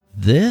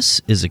This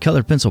is a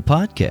Colored Pencil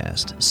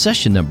Podcast,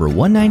 session number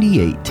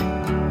 198.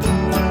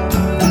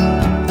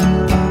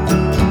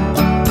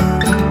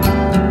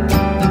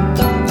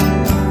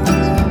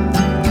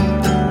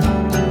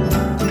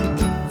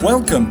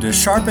 Welcome to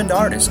Sharpened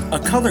Artist, a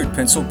Colored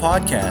Pencil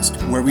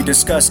Podcast, where we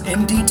discuss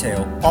in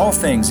detail all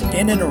things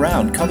in and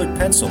around colored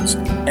pencils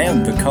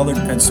and the colored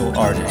pencil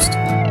artist.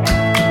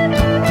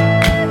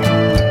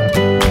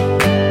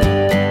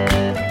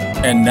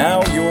 And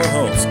now your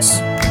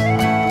hosts,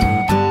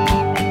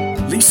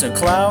 Lisa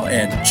Clow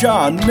and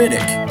John Middick.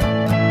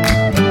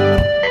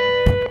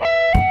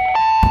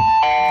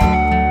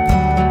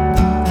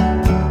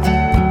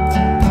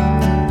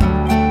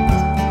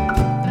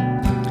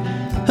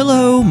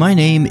 Hello, my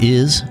name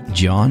is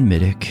John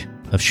Middick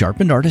of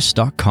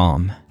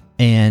SharpenedArtist.com,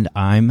 and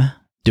I'm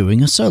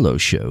doing a solo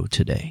show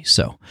today.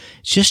 So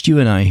it's just you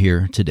and I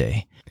here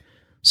today.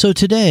 So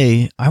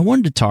today, I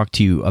wanted to talk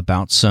to you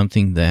about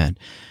something that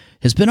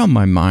has been on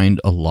my mind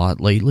a lot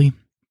lately.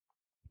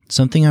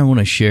 Something I want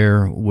to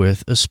share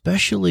with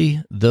especially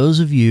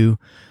those of you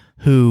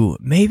who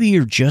maybe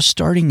you're just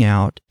starting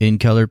out in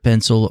colored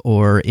pencil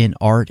or in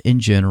art in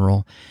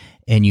general,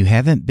 and you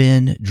haven't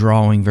been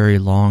drawing very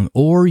long,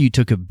 or you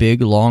took a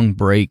big long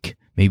break,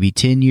 maybe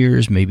 10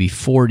 years, maybe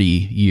 40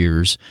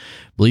 years.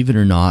 Believe it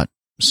or not,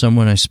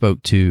 someone I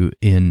spoke to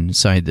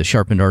inside the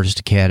Sharpened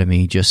Artist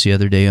Academy just the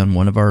other day on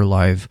one of our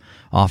live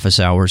office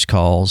hours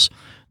calls.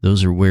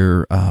 Those are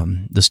where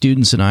the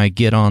students and I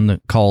get on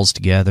the calls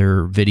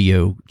together,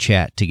 video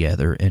chat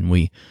together, and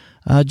we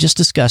just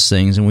discuss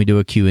things, and we do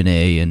a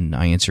Q&A, and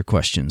I answer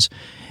questions.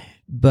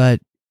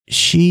 But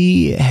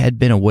she had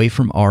been away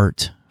from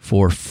art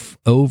for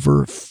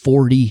over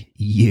 40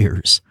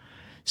 years.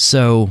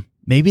 So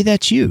maybe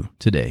that's you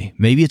today.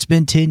 Maybe it's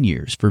been 10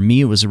 years. For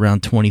me, it was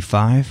around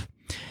 25.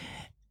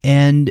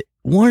 And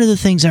one of the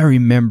things I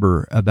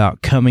remember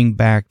about coming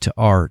back to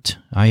art,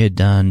 I had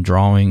done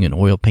drawing and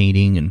oil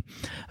painting and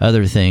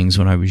other things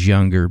when I was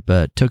younger,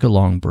 but took a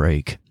long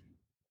break.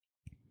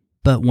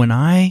 But when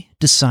I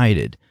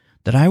decided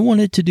that I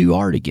wanted to do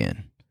art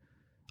again,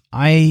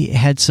 I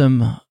had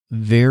some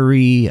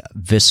very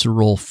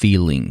visceral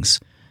feelings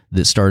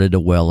that started to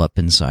well up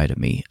inside of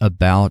me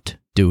about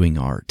doing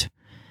art.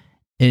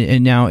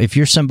 And now, if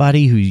you're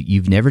somebody who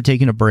you've never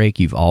taken a break,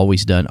 you've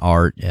always done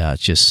art,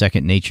 it's just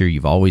second nature,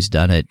 you've always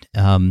done it,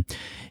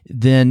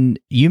 then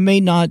you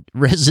may not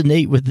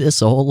resonate with this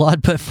a whole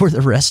lot. But for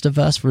the rest of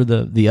us, for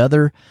the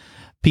other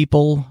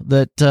people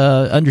that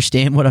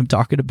understand what I'm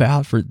talking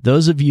about, for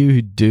those of you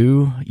who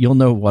do, you'll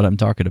know what I'm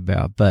talking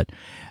about. But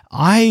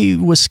I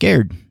was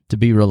scared, to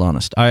be real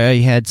honest.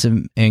 I had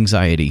some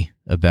anxiety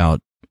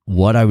about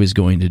what I was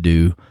going to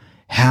do,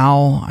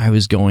 how I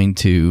was going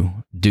to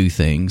do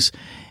things.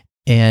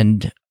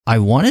 And I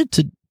wanted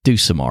to do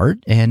some art,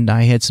 and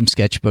I had some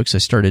sketchbooks. I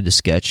started to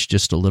sketch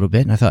just a little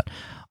bit, and I thought,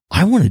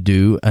 I want to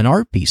do an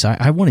art piece.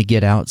 I want to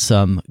get out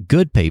some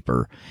good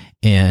paper,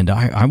 and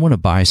I want to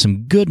buy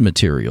some good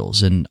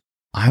materials, and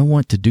I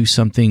want to do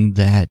something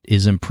that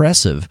is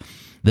impressive,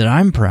 that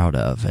I'm proud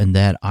of, and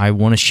that I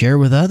want to share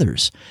with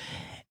others.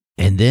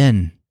 And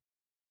then,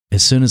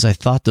 as soon as I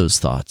thought those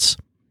thoughts,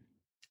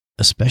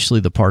 especially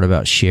the part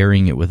about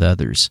sharing it with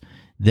others,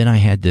 then I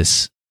had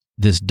this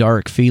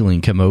dark feeling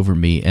come over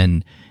me,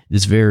 and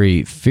this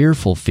very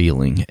fearful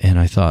feeling. And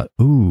I thought,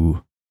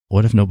 ooh,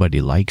 what if nobody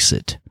likes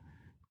it?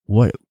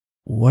 What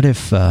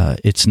if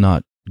it's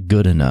not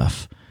good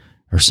enough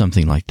or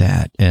something like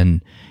that?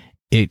 And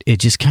it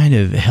just kind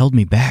of held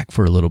me back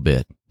for a little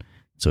bit.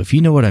 So if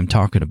you know what I'm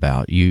talking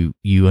about, you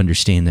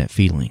understand that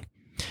feeling.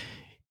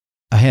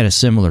 I had a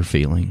similar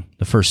feeling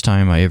the first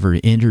time I ever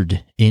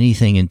entered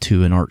anything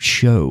into an art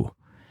show,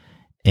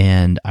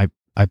 and I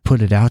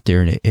put it out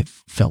there, and it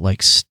felt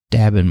like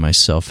stabbing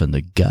myself in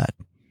the gut.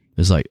 It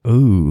was like,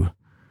 ooh,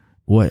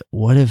 what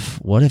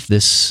if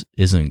this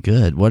isn't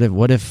good? What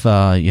if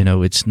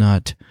it's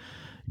not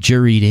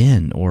juried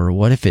in, or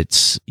what if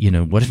it's,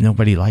 what if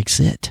nobody likes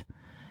it?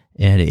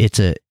 And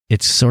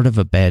it's sort of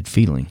a bad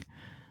feeling.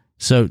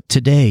 So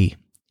today,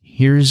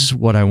 here's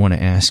what I want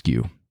to ask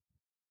you.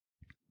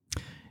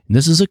 And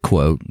this is a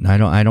quote. I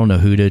don't know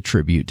who to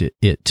attribute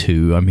it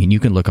to. I mean, you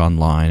can look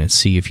online and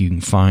see if you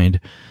can find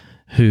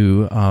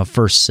who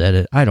first said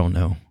it. I don't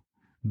know.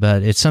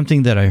 But it's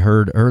something that I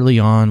heard early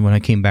on when I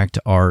came back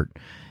to art.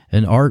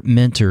 An art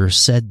mentor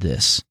said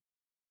this.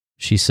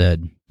 She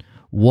said,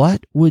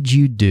 "What would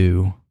you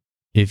do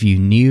if you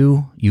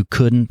knew you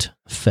couldn't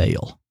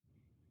fail?"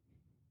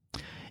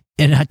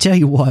 And I tell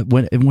you what,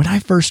 when I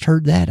first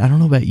heard that, I don't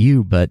know about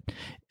you, but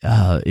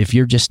if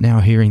you're just now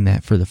hearing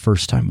that for the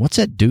first time, what's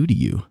that do to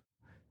you?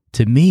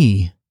 To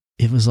me,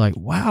 it was like,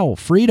 wow,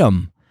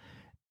 freedom.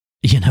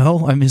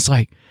 It's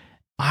like,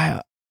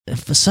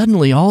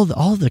 suddenly all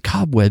the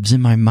cobwebs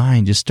in my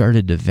mind just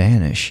started to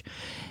vanish,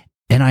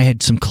 and I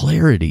had some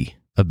clarity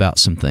about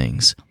some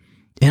things.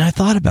 And I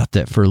thought about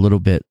that for a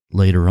little bit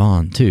later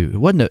on too.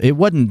 It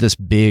wasn't this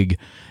big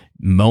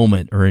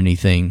moment or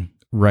anything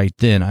right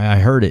then. I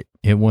heard it.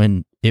 It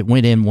went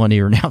in one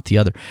ear and out the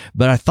other.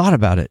 But I thought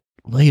about it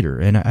later,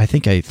 and I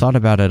think I thought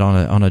about it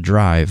on a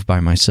drive by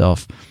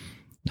myself.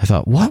 I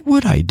thought, what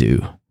would I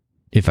do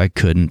if I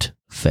couldn't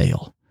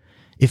fail?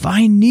 If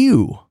I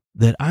knew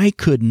that I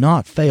could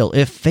not fail,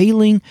 if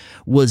failing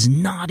was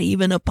not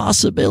even a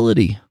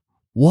possibility,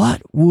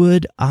 what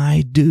would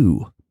I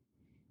do?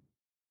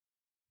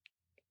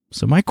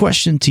 So my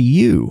question to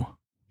you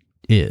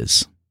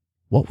is,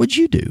 what would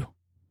you do?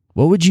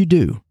 What would you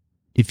do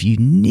if you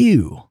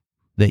knew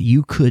that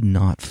you could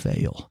not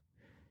fail?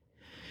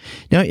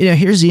 Now,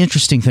 here's the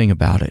interesting thing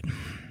about it.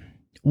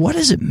 What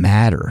does it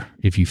matter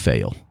if you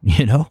fail?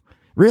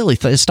 Really,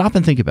 stop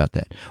and think about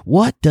that.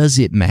 What does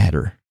it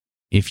matter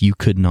if you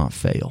could not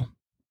fail?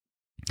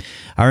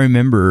 I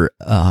remember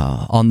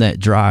on that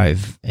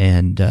drive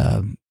and,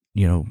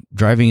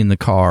 driving in the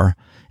car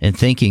and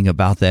thinking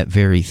about that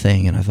very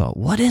thing. And I thought,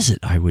 what is it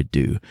I would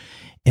do?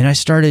 And I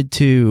started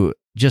to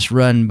just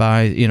run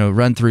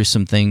through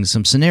some things,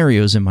 some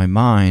scenarios in my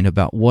mind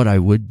about what I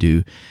would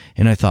do.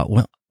 And I thought,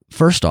 well,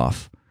 first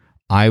off,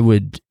 I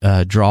would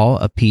draw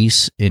a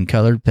piece in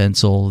colored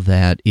pencil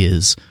that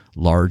is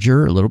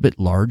larger, a little bit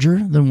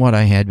larger than what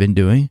I had been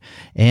doing,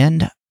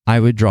 and I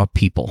would draw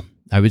people.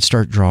 I would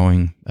start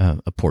drawing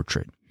a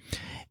portrait,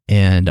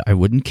 and I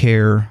wouldn't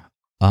care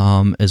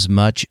as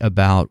much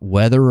about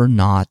whether or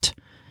not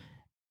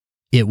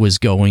it was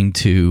going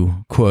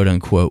to, quote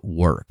unquote,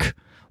 work,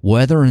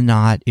 whether or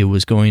not it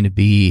was going to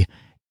be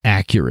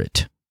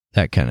accurate,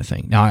 that kind of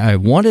thing. Now, I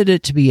wanted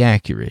it to be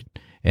accurate,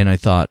 and I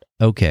thought,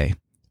 okay,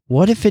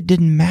 what if it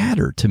didn't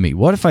matter to me?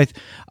 What if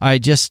I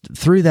just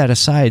threw that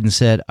aside and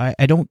said,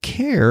 I don't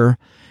care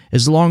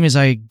as long as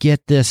I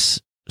get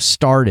this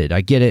started.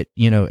 I get it,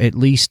 at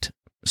least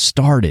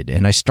started,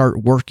 and I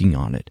start working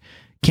on it.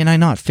 Can I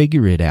not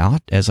figure it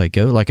out as I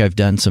go, like I've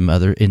done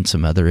in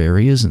some other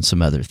areas and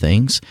some other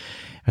things?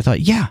 I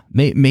thought, yeah,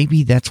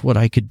 maybe that's what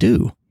I could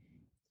do.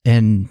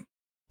 And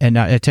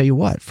I tell you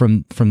what,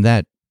 from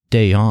that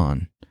day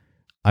on,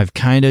 I've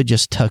kind of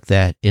just tucked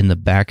that in the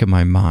back of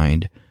my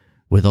mind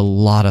with a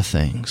lot of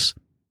things,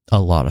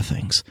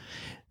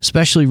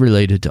 especially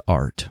related to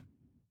art.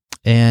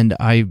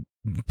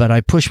 But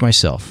I push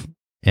myself,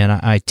 and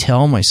I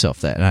tell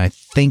myself that, and I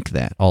think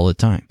that all the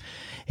time.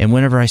 And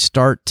whenever I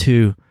start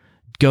to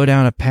go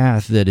down a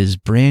path that is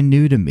brand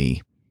new to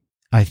me,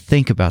 I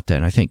think about that,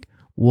 and I think,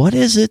 what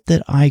is it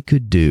that I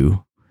could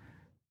do?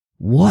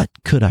 What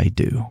could I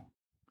do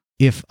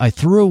if I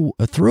threw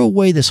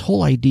away this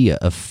whole idea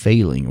of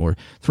failing, or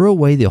throw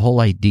away the whole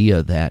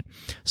idea that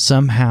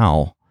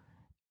somehow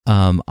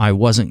I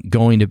wasn't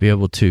going to be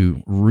able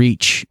to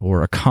reach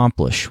or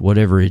accomplish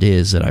whatever it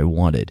is that I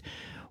wanted?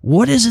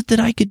 What is it that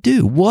I could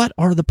do? What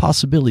are the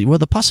possibilities? Well,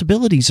 the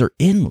possibilities are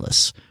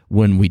endless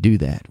when we do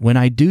that. When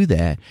I do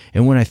that,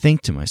 and when I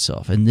think to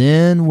myself, and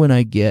then when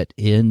I get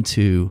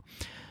into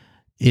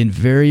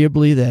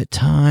invariably that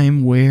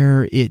time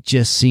where it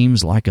just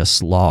seems like a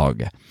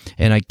slog,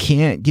 and I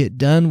can't get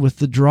done with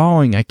the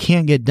drawing. I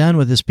can't get done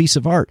with this piece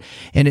of art,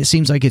 and it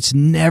seems like it's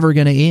never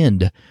going to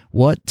end.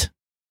 What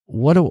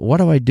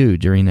do I do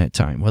during that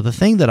time? Well, the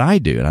thing that I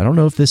do, and I don't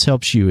know if this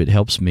helps you, it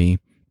helps me.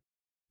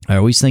 I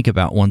always think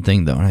about one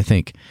thing, though, and I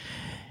think,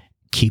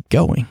 keep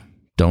going.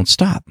 Don't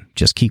stop.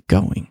 Just keep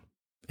going.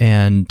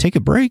 And take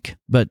a break,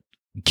 but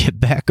get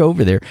back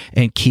over there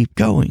and keep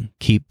going.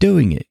 Keep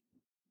doing it.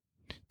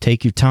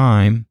 Take your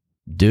time,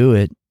 do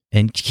it,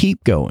 and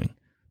keep going.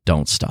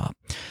 Don't stop.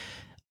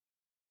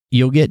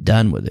 You'll get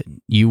done with it.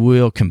 You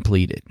will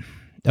complete it.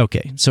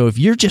 Okay, so if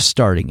you're just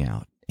starting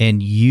out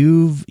and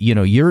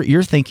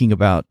you're thinking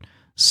about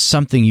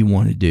something you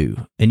want to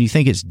do, and you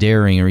think it's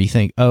daring, or you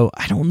think, oh,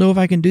 I don't know if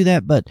I can do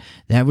that, but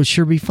that would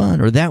sure be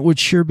fun, or that would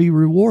sure be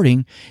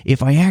rewarding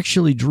if I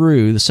actually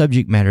drew the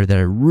subject matter that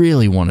I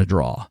really want to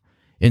draw,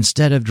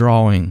 instead of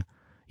drawing,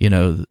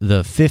 the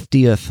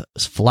 50th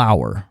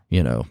flower,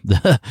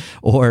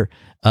 or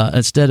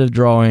instead of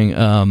drawing,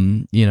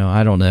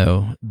 I don't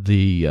know,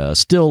 the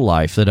still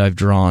life that I've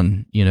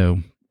drawn,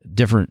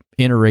 different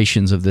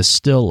iterations of this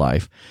still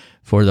life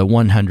for the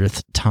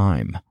 100th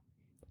time.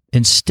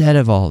 Instead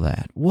of all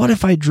that, what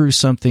if I drew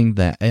something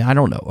that, I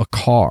don't know, a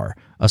car,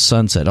 a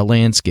sunset, a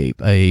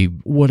landscape, a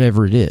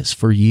whatever it is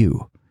for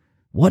you,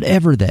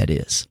 whatever that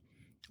is?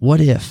 What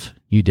if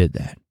you did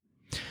that?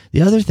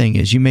 The other thing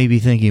is, you may be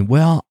thinking,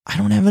 well, I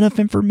don't have enough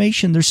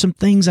information. There's some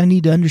things I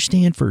need to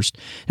understand first.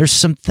 There's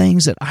some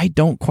things that I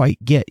don't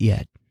quite get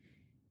yet.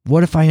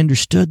 What if I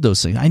understood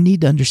those things? I need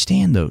to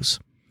understand those.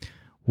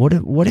 What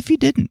if you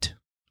didn't?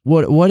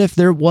 What if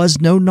there was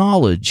no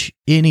knowledge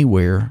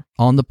anywhere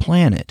on the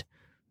planet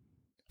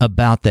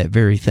about that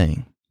very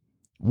thing?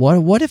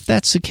 What if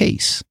that's the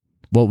case?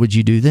 What would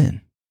you do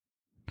then?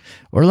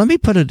 Or let me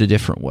put it a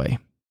different way.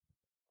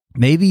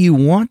 Maybe you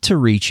want to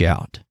reach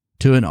out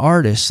to an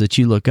artist that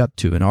you look up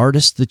to, an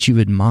artist that you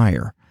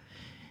admire.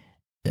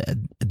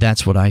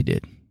 That's what I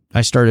did.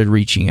 I started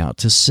reaching out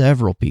to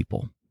several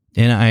people,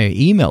 And I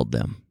emailed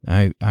them.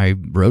 I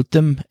wrote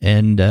them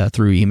and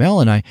through email,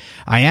 and I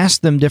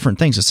asked them different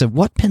things. I said,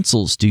 what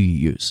pencils do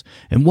you use?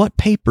 And what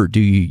paper do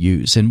you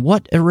use? And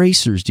what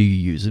erasers do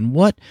you use? And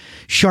what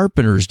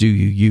sharpeners do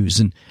you use?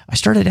 And I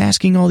started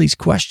asking all these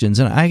questions,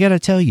 and I got to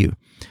tell you,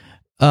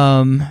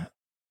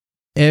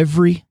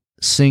 every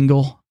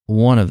single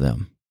one of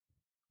them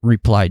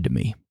replied to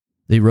me.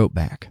 They wrote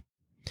back,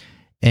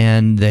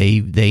 and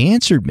they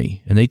answered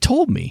me, and they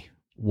told me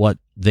what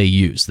they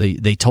use.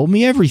 They told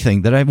me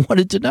everything that I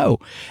wanted to know,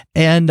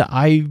 and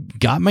I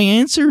got my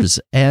answers,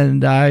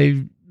 and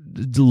I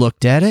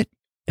looked at it,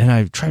 and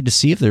I tried to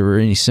see if there were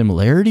any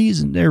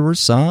similarities, and there were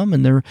some,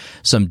 and there were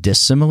some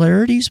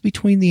dissimilarities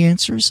between the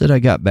answers that I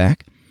got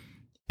back.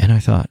 And I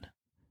thought,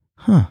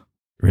 it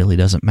really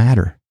doesn't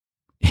matter.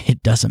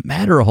 It doesn't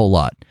matter a whole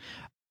lot.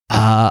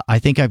 I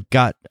think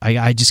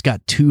I just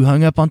got too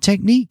hung up on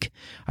technique.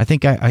 I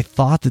think I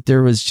thought that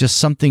there was just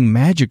something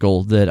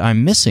magical that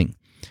I'm missing.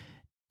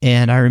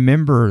 And I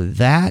remember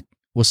that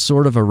was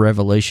sort of a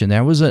revelation.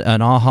 That was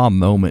an aha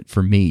moment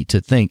for me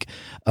to think,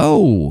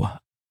 oh,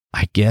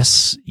 I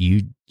guess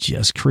you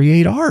just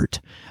create art.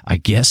 I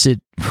guess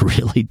it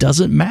really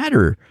doesn't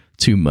matter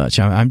too much.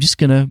 I'm just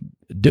going to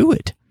do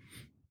it.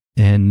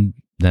 And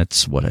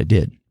that's what I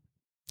did.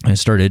 I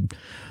started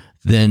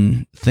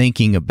then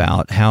thinking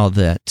about how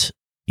that,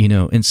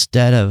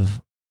 instead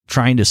of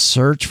trying to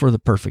search for the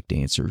perfect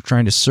answer,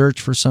 trying to search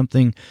for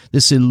something,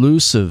 this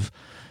elusive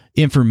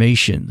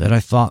information that I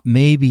thought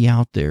may be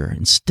out there,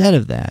 instead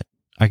of that,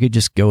 I could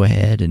just go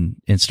ahead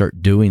and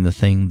start doing the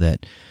thing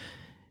that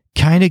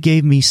kind of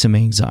gave me some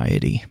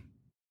anxiety.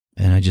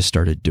 And I just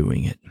started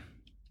doing it.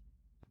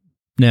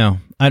 Now,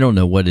 I don't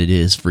know what it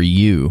is for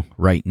you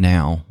right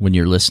now when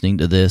you're listening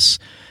to this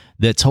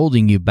that's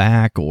holding you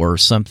back, or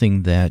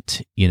something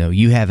that,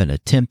 you haven't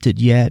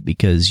attempted yet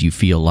because you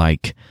feel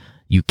like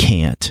you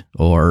can't,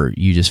 or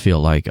you just feel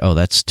like, oh,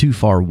 that's too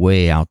far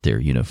way out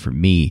there, for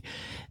me.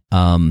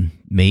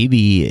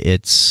 Maybe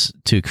it's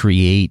to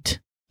create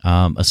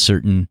a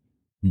certain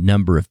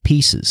number of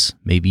pieces.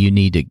 Maybe you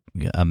need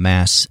to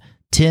amass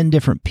 10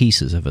 different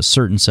pieces of a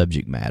certain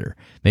subject matter.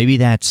 Maybe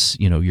that's,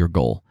 your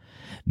goal.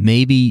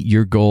 Maybe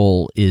your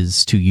goal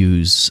is to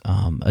use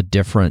a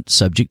different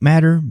subject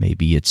matter.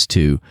 Maybe it's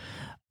to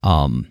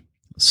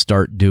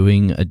start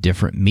doing a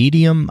different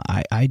medium.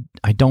 I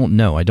don't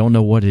know. I don't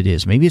know what it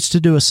is. Maybe it's to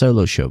do a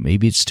solo show.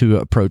 Maybe it's to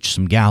approach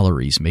some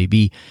galleries.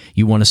 Maybe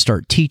you want to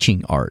start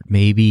teaching art.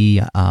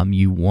 Maybe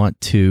you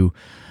want to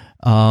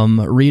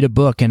read a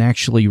book and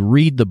actually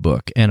read the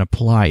book and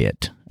apply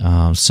it.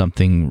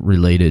 Something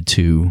related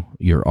to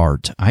your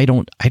art. I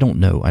don't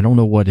know. I don't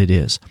know what it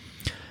is.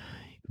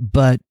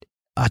 But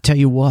I'll tell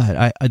you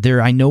what,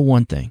 I know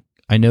one thing.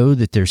 I know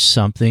that there's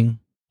something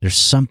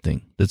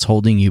that's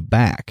holding you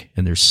back,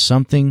 and there's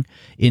something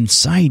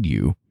inside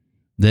you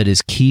that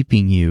is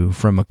keeping you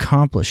from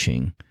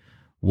accomplishing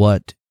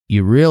what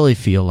you really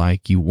feel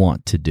like you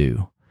want to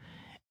do.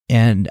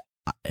 And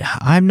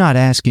I'm not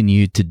asking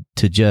you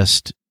to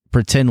just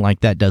pretend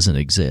like that doesn't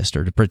exist,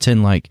 or to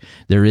pretend like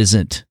there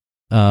isn't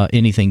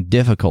anything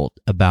difficult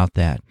about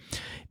that.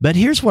 But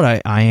here's what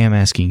I am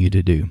asking you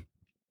to do.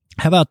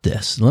 How about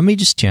this? Let me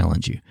just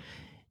challenge you.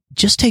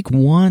 Just take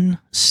one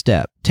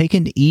step, take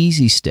an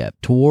easy step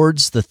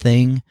towards the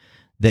thing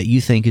that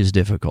you think is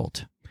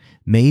difficult.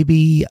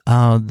 Maybe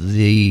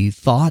the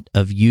thought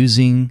of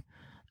using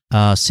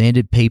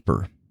sanded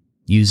paper,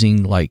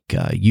 using like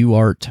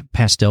UArt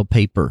pastel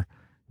paper,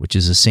 which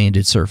is a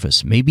sanded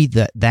surface. Maybe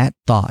that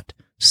thought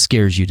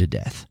scares you to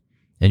death.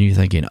 And you're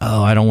thinking,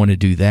 oh, I don't want to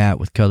do that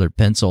with colored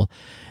pencil.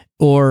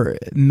 Or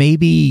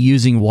maybe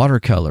using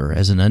watercolor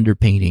as an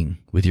underpainting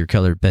with your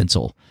colored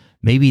pencil.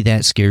 Maybe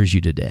that scares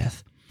you to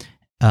death.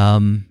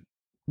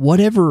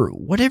 Whatever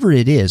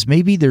it is,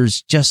 maybe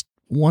there's just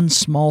one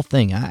small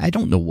thing. I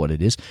don't know what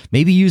it is.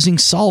 Maybe using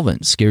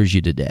solvent scares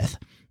you to death.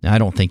 Now, I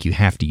don't think you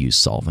have to use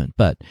solvent,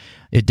 but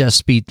it does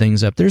speed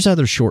things up. There's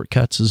other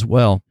shortcuts as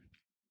well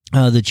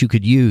that you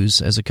could use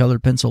as a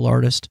colored pencil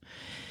artist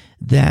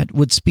that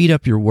would speed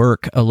up your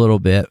work a little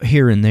bit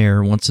here and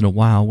there once in a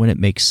while when it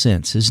makes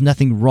sense. There's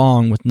nothing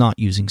wrong with not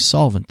using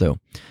solvent, though.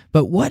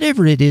 But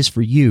whatever it is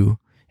for you,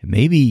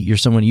 maybe you're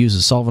someone who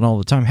uses solvent all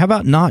the time. How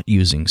about not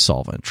using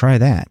solvent? Try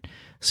that.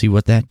 See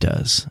what that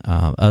does,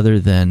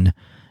 other than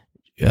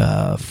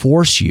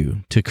force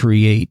you to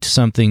create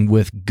something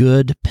with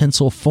good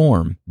pencil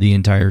form the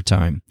entire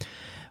time.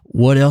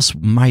 What else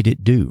might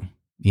it do?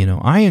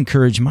 I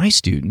encourage my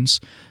students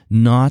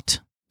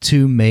not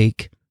to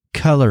make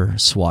color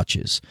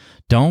swatches.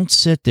 Don't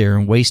sit there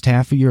and waste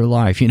half of your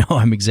life.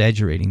 I'm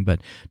exaggerating,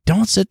 but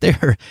don't sit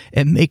there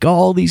and make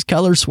all these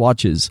color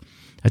swatches.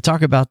 I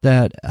talk about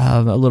that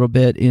a little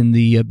bit in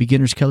the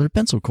Beginner's Colored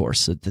Pencil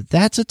course.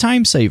 That's a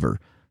time saver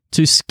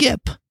to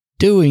skip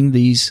doing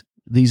these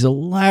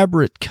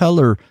elaborate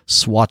color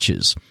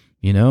swatches.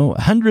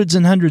 Hundreds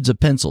and hundreds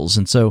of pencils.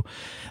 And so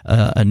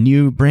a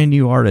brand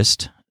new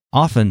artist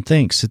often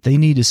thinks that they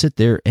need to sit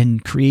there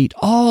and create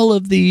all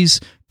of these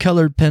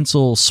colored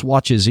pencil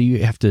swatches.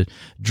 You have to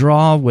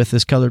draw with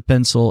this colored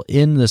pencil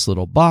in this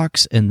little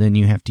box, and then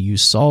you have to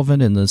use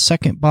solvent in the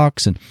second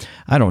box. And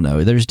I don't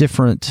know, there's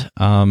different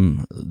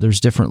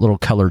little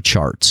color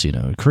charts,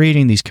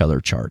 creating these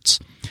color charts.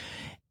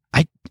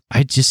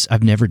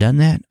 I've never done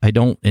that. I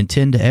don't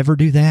intend to ever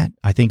do that.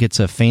 I think it's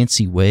a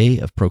fancy way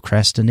of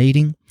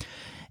procrastinating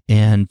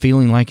and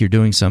feeling like you're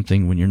doing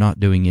something when you're not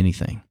doing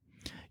anything.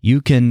 You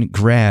can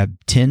grab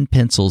 10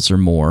 pencils or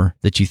more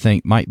that you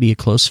think might be a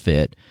close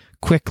fit,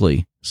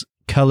 quickly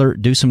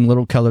do some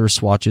little color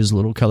swatches,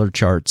 little color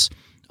charts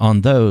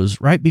on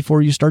those right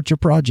before you start your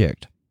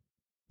project.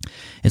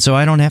 And so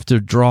I don't have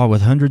to draw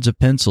with hundreds of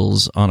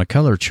pencils on a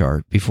color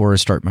chart before I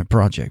start my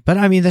project. But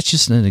I mean, that's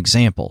just an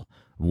example.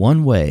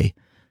 One way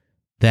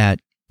that,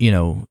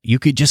 you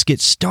could just get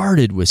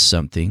started with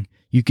something.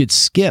 You could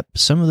skip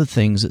some of the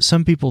things that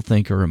some people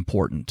think are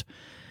important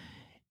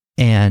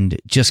and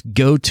just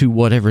go to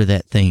whatever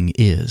that thing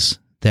is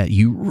that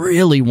you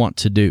really want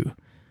to do.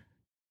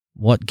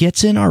 What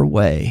gets in our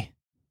way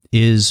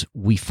is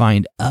we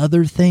find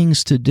other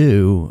things to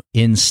do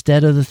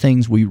instead of the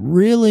things we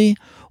really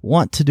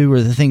want to do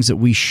or the things that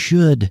we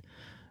should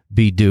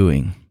be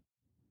doing.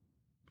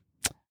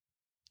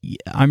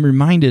 I'm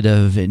reminded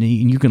of, and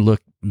you can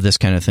look this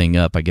kind of thing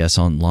up, I guess,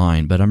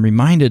 online, but I'm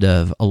reminded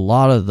of a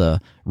lot of the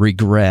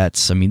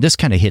regrets. I mean, this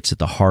kind of hits at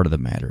the heart of the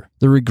matter,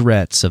 the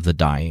regrets of the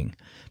dying.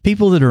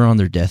 People that are on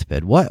their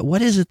deathbed,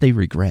 what is it they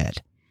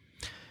regret?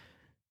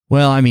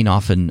 Well, I mean,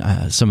 often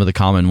some of the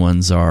common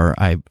ones are,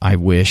 I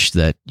wish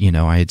that,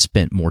 I had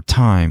spent more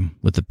time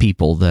with the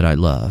people that I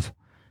love.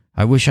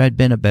 I wish I had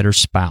been a better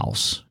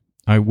spouse.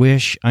 I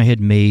wish I had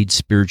made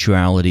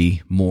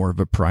spirituality more of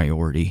a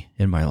priority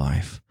in my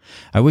life.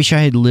 I wish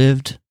I had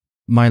lived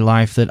my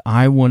life that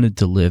I wanted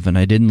to live, and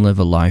I didn't live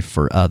a life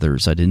for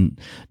others. I didn't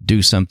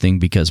do something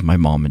because my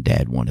mom and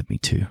dad wanted me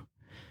to.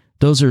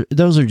 Those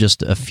are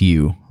just a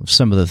few of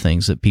some of the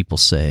things that people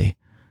say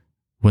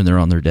when they're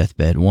on their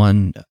deathbed.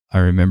 One I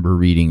remember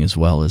reading as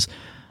well is,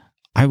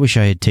 I wish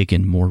I had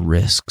taken more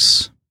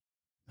risks.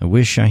 I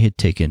wish I had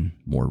taken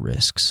more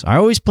risks. I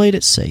always played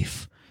it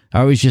safe. I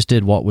always just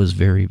did what was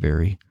very,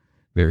 very,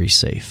 very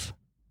safe.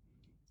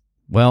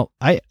 Well,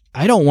 I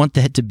don't want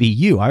that to be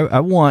you. I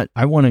want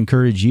to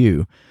encourage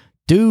you.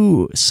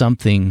 Do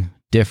something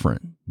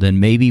different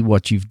than maybe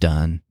what you've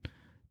done.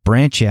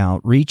 Branch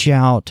out, reach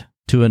out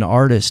to an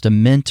artist, a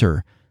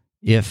mentor.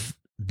 If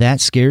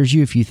that scares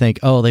you, if you think,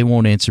 oh, they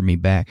won't answer me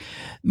back,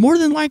 more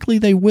than likely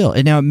they will.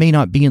 And now it may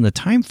not be in the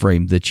time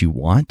frame that you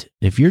want.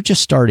 If you're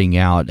just starting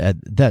out,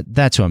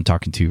 that's who I'm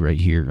talking to right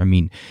here. I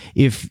mean,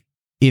 if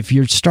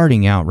you're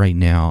starting out right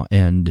now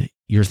and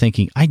you're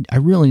thinking, I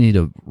really need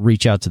to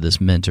reach out to this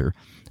mentor.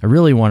 I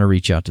really want to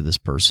reach out to this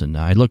person.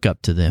 I look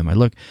up to them. I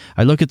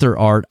look at their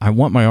art. I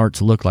want my art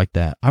to look like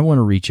that. I want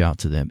to reach out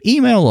to them.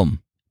 Email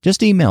them.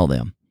 Just email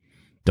them.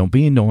 Don't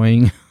be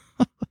annoying.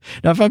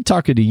 Now, if I'm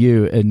talking to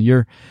you and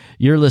you're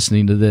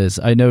listening to this,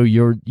 I know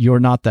you're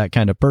not that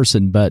kind of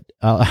person, but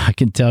I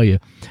can tell you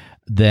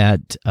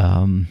that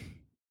I've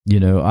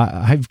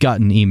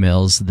gotten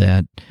emails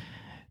that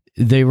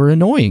they were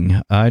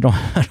annoying. I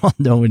don't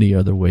know any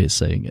other way of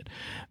saying it,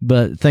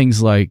 but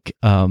things like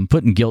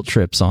putting guilt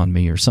trips on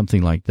me or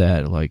something like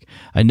that. Like,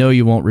 I know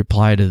you won't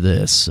reply to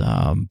this,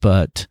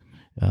 but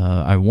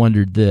I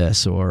wondered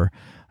this, or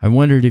I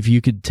wondered if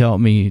you could tell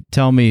me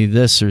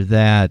this or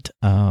that,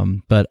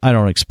 but I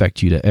don't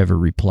expect you to ever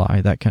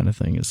reply. That kind of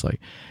thing. It's like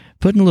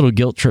putting little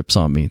guilt trips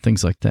on me,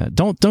 things like that.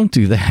 Don't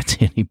do that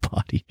to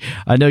anybody.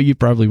 I know you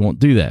probably won't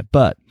do that,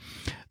 but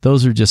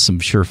those are just some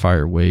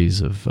surefire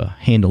ways of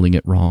handling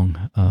it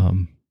wrong.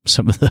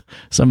 Some of the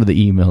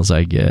emails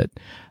I get,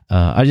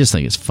 I just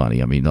think it's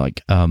funny. I mean,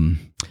 like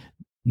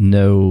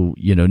no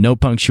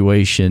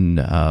punctuation,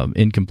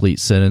 incomplete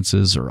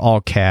sentences, or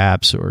all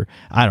caps, or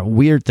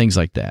weird things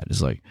like that.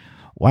 It's like,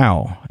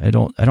 wow, I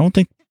don't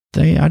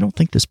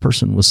think this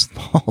person was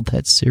all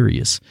that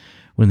serious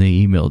when they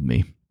emailed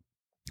me.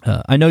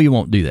 I know you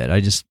won't do that.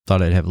 I just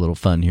thought I'd have a little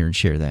fun here and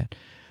share that.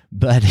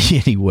 But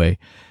anyway,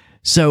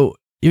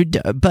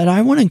 but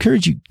I want to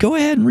encourage you, go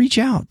ahead and reach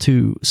out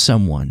to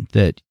someone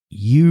that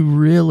you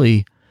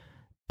really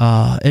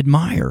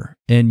admire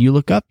and you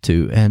look up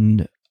to,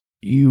 and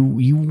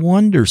you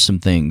wonder some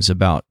things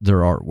about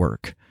their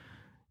artwork.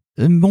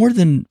 And more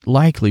than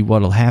likely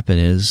what'll happen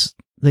is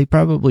they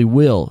probably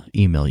will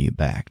email you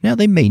back. Now,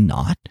 they may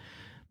not,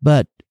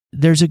 but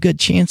there's a good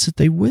chance that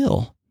they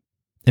will.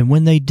 And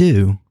when they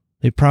do,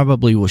 they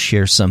probably will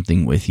share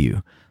something with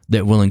you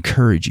that will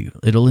encourage you.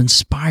 It'll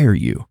inspire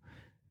you,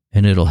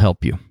 and it'll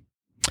help you.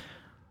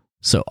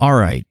 So, all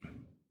right,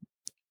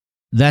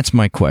 that's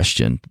my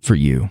question for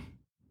you.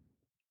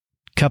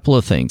 Couple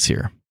of things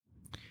here.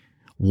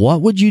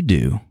 What would you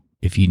do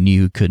if you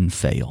knew you couldn't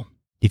fail?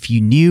 If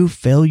you knew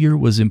failure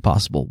was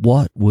impossible,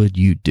 what would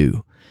you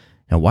do?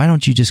 Now, why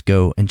don't you just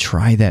go and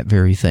try that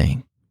very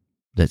thing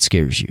that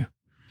scares you?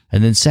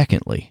 And then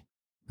secondly,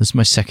 this is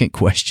my second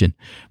question,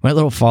 my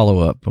little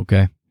follow-up,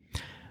 okay?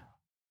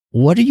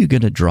 What are you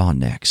going to draw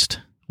next?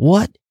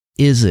 What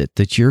is it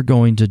that you're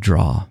going to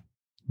draw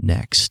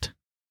next?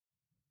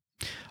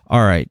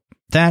 All right.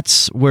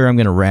 That's where I'm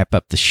going to wrap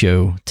up the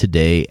show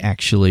today.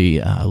 Actually,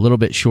 a little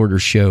bit shorter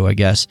show, I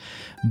guess.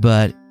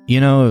 But,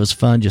 it was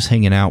fun just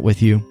hanging out with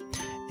you.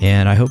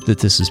 And I hope that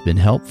this has been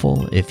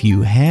helpful. If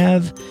you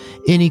have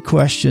any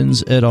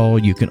questions at all,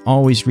 you can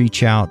always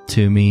reach out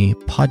to me,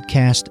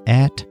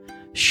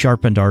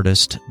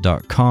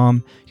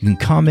 podcast@sharpenedartist.com. You can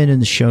comment in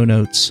the show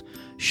notes,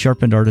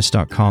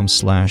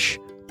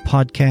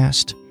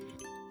 sharpenedartist.com/podcast.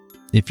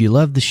 If you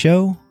love the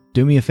show,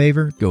 do me a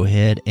favor, go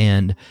ahead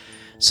and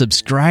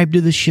subscribe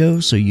to the show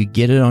so you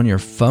get it on your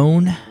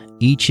phone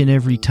each and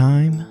every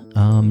time.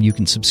 You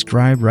can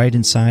subscribe right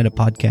inside a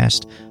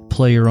podcast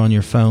player on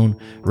your phone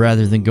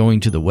rather than going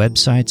to the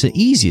website. It's the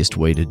easiest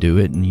way to do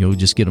it, and you'll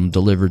just get them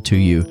delivered to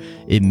you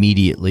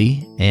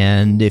immediately.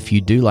 And if you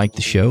do like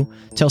the show,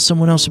 tell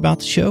someone else about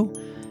the show.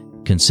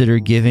 Consider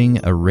giving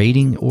a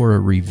rating or a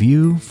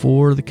review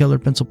for the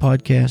Colored Pencil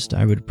Podcast.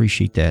 I would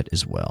appreciate that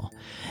as well.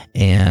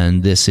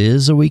 And this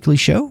is a weekly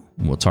show.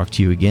 We'll talk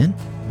to you again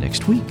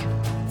next week.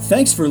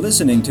 Thanks for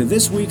listening to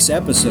this week's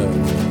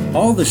episode.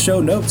 All the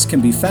show notes can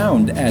be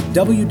found at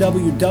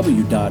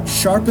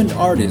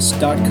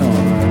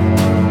www.sharpenedartist.com.